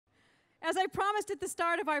As I promised at the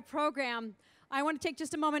start of our program, I want to take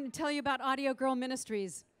just a moment and tell you about AudioGirl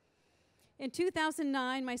Ministries. In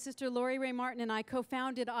 2009, my sister Lori Ray Martin and I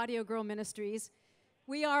co-founded AudioGirl Ministries.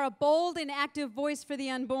 We are a bold and active voice for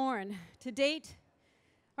the unborn. To date,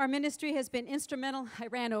 our ministry has been instrumental, I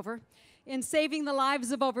ran over, in saving the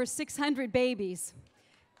lives of over 600 babies.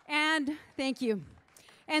 And, thank you,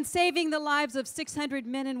 and saving the lives of 600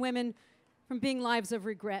 men and women from being lives of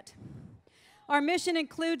regret. Our mission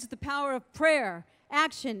includes the power of prayer,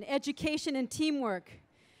 action, education, and teamwork.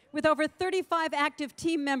 With over 35 active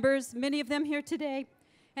team members, many of them here today,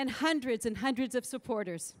 and hundreds of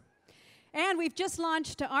supporters. And we've just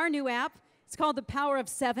launched our new app. It's called The Power of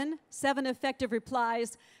Seven, 7 effective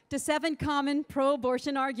replies to 7 common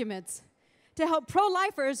pro-abortion arguments, to help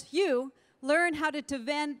pro-lifers, you, learn how to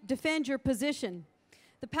defend your position.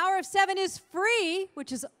 The Power of 7 is free,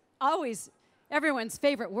 which is always everyone's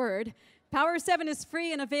favorite word. Power of 7 is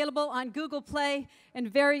free and available on Google Play, and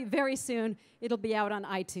very, very soon it'll be out on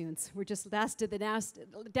iTunes. We're just down to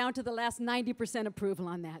the last 90% approval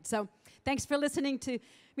on that. So thanks for listening to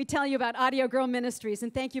me tell you about AudioGirl Ministries,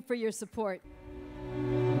 and thank you for your support.